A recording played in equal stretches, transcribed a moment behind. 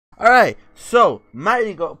Alright, so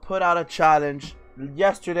Mighty Goat put out a challenge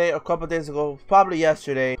yesterday or a couple days ago, probably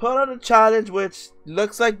yesterday. Put out a challenge which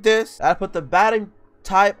looks like this. I put the batting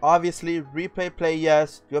type, obviously, replay play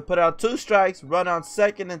yes. You'll put out 2 strikes, run on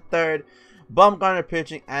second and third, Bumgarner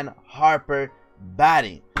pitching, and Harper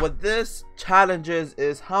batting. What this challenge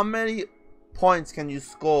is how many points can you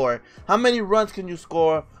score, how many runs can you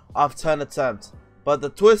score off 10 attempts. But the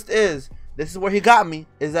twist is, this is where he got me,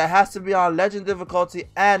 is that it has to be on legend difficulty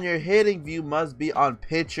and your hitting view must be on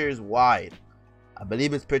pitchers wide. I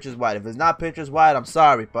believe it's pitchers wide. If it's not pitchers wide, I'm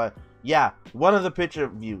sorry, but yeah, one of the pitcher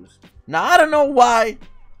views. Now I don't know why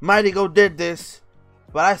Mighty Goat did this,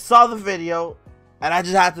 but I saw the video and I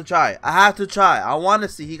just had to try. I had to try. I want to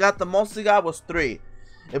see. He got the most he got was 3.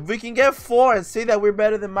 If we can get 4 and say that we're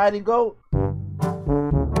better than Mighty Goat,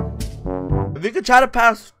 if we could try to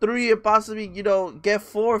pass 3 and possibly, you know, get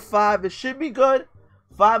 4 or 5, it should be good.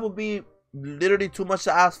 5 would be literally too much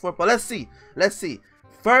to ask for, but let's see. Let's see.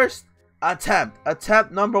 First attempt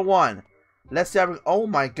number 1. Let's see. Oh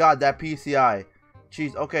my god, that PCI.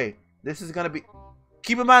 Jeez, okay. This is gonna be,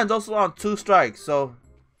 keep in mind, it's also on 2 strikes, so.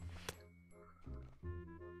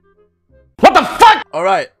 What the fuck?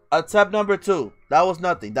 Alright, attempt number 2. That was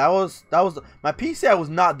nothing. That was my PCI was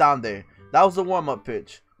not down there. That was the warm-up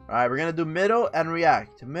pitch. Alright, we're gonna do middle and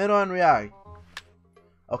react. Middle and react.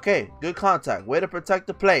 Okay, good contact. Way to protect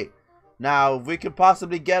the plate. Now, if we could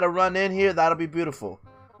possibly get a run in here, that'll be beautiful.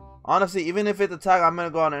 Honestly, even if it's a tag, I'm gonna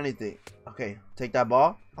go on anything. Okay, take that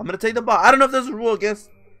ball. I'm gonna take the ball. I don't know if there's a rule against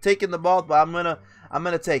taking the ball, but I'm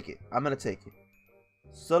gonna take it. I'm gonna take it.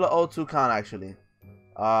 Still a 0-2 count actually.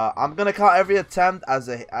 I'm gonna count every attempt as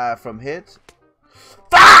a from hit.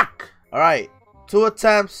 Fuck! Alright, 2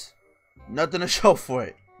 attempts. Nothing to show for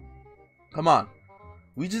it. Come on.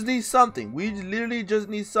 We just need something. We literally just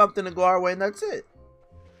need something to go our way, and that's it.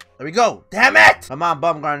 There we go. Damn it! Come on,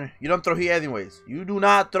 Bumgarner. You don't throw heat anyways. You do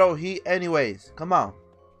not throw heat anyways. Come on.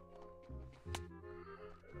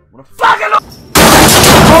 Oh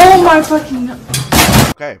my fucking...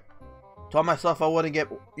 Okay. Told myself I wouldn't get...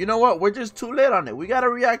 You know what? We're just too late on it. We gotta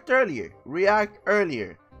react earlier. React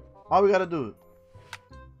earlier. All we gotta do.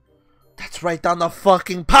 That's right down the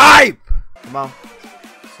fucking pipe! Come on.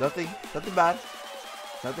 It's nothing bad.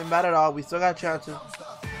 Nothing bad at all. We still got chances.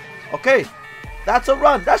 Okay. That's a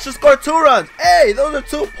run. That should score 2 runs. Hey, those are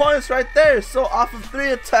 2 points right there. So off of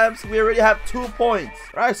 3 attempts, we already have 2 points.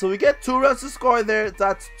 Alright, so we get 2 runs to score there.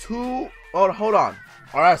 That's 2. Oh, hold on.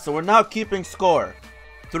 Alright, so we're now keeping score.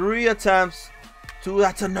 3 attempts. 2.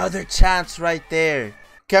 That's another chance right there.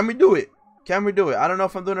 Can we do it? Can we do it? I don't know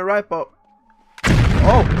if I'm doing it right, but...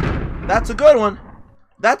 Oh, that's a good one.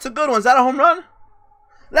 That's a good one. Is that a home run?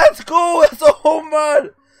 Let's go. It's a home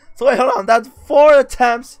run. So wait, hold on. That's 4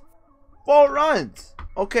 attempts. 4 runs.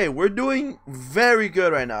 Okay, we're doing very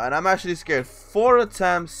good right now, and I'm actually scared. 4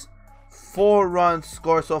 attempts, 4 runs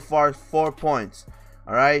scored so far, 4 points.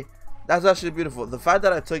 Alright, that's actually beautiful. The fact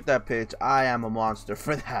that I took that pitch, I am a monster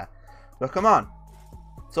for that. But come on,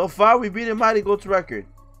 so far we beat Mighty Goat's record.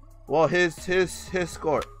 Well, his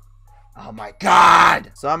score. Oh my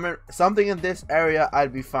god. Something in this area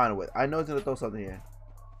I'd be fine with. I know he's gonna throw something here.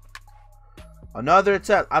 Another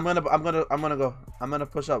attempt. I'm gonna go. I'm gonna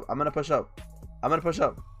push up. I'm gonna push up. I'm gonna push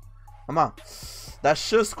up. Come on. That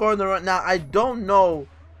should score in the run. Now I don't know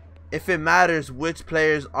if it matters which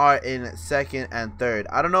players are in second and third.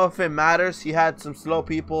 I don't know if it matters. He had some slow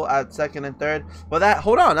people at second and third. But that,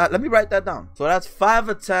 hold on. Let me write that down. So that's 5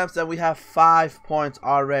 attempts and we have 5 points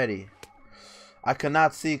already. I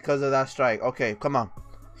cannot see because of that strike. Okay, come on.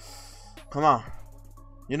 Come on.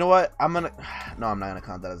 You know what? No, I'm not gonna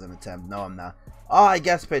count that as an attempt. No, I'm not. Oh, I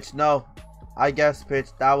guess pitch. No, I guess pitch.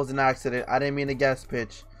 That was an accident. I didn't mean to guess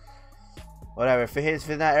pitch. Whatever. If it hits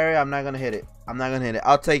in that area, I'm not gonna hit it. I'm not gonna hit it.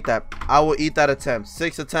 I'll take that. I will eat that attempt.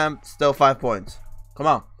 6 attempts, still 5 points. Come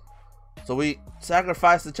on. So we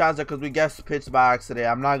sacrificed the chance because we guessed pitch by accident.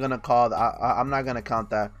 I'm not gonna call that. I'm not gonna count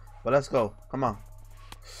that. But let's go. Come on.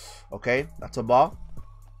 Okay, that's a ball.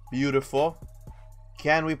 Beautiful.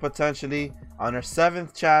 Can we potentially, on our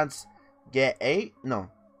 7th chance, get 8? No,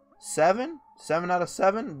 7? 7 out of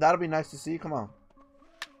 7? That'll be nice to see. Come on.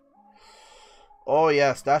 Oh,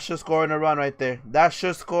 yes. That should score in a run right there. That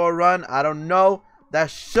should score a run. I don't know. That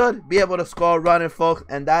should be able to score a run, folks.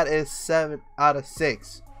 And that is 7 out of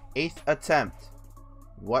 6. 8th attempt.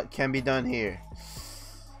 What can be done here?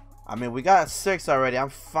 I mean, we got 6 already. I'm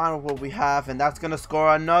fine with what we have. And that's going to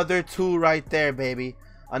score another 2 right there, baby.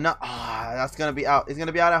 That's gonna be out. It's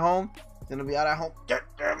gonna be out at home. It's gonna be out at home. Damn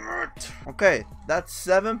it. Okay, that's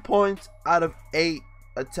 7 points out of 8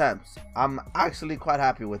 attempts. I'm actually quite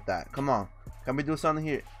happy with that. Come on, can we do something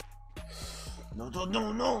here? No, no,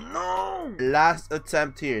 no, no, no. Last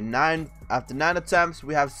attempt here. After 9 attempts,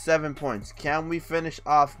 we have 7 points. Can we finish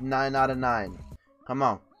off 9 out of 9? Come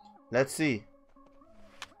on. Let's see.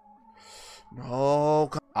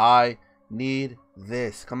 No. I need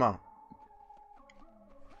this. Come on.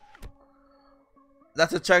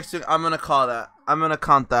 That's a check swing. I'm gonna call that. I'm gonna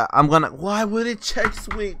count that. Why would it check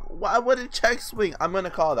swing? Why would it check swing? I'm gonna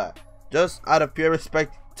call that. Just out of pure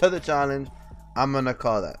respect to the challenge, I'm gonna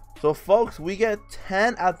call that. So folks, we get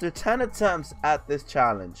 10 after 10 attempts at this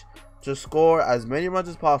challenge to score as many runs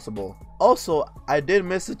as possible. Also, I did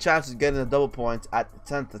miss the chance of getting the double points at the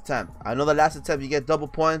 10th attempt. I know the last attempt you get double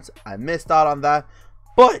points. I missed out on that,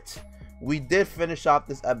 but we did finish off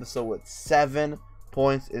this episode with 7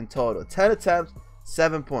 points in total. 10 attempts,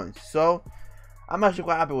 7 points. So I'm actually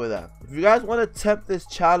quite happy with that. If you guys want to attempt this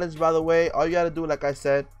challenge, by the way, all you gotta do, like I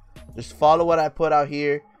said, just follow what I put out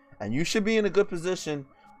here, and you should be in a good position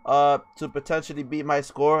to potentially beat my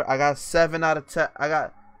score. I got 7 out of 10. I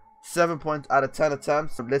got 7 points out of 10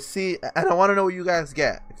 attempts. Let's see, and I want to know what you guys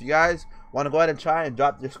get. If you guys want to go ahead and try and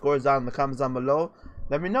drop your scores down in the comments down below,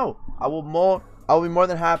 let me know. I will be more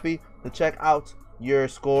than happy to check out your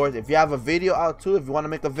scores. If you have a video out too, if you want to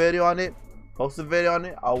make a video on it, post a video on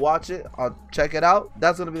it. I'll watch it. I'll check it out.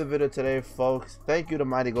 That's gonna be the video today, folks. Thank you to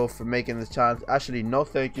Mighty Goat for making this challenge. Actually, no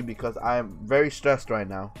thank you, because I am very stressed right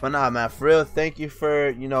now. But nah, man, for real, thank you for,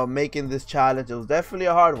 you know, making this challenge. It was definitely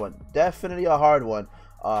a hard one. Definitely a hard one.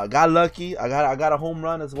 Got lucky. I got a home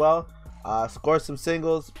run as well. Scored some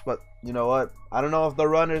singles, but you know what? I don't know if the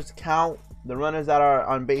runners count. The runners that are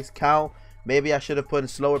on base count. Maybe I should have put in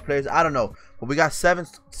slower players. I don't know. But we got 7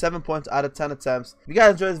 points out of 10 attempts. If you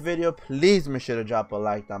guys enjoyed this video, please make sure to drop a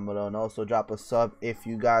like down below. And also drop a sub if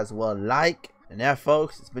you guys will like. And yeah,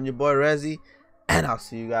 folks, it's been your boy Rezzy. And I'll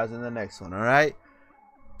see you guys in the next one, alright?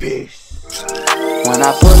 Peace. When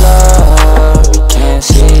I pull up, you can't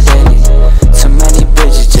see it. Too many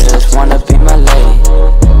bitches just wanna be my lady.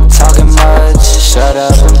 Talking much, shut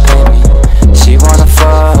up.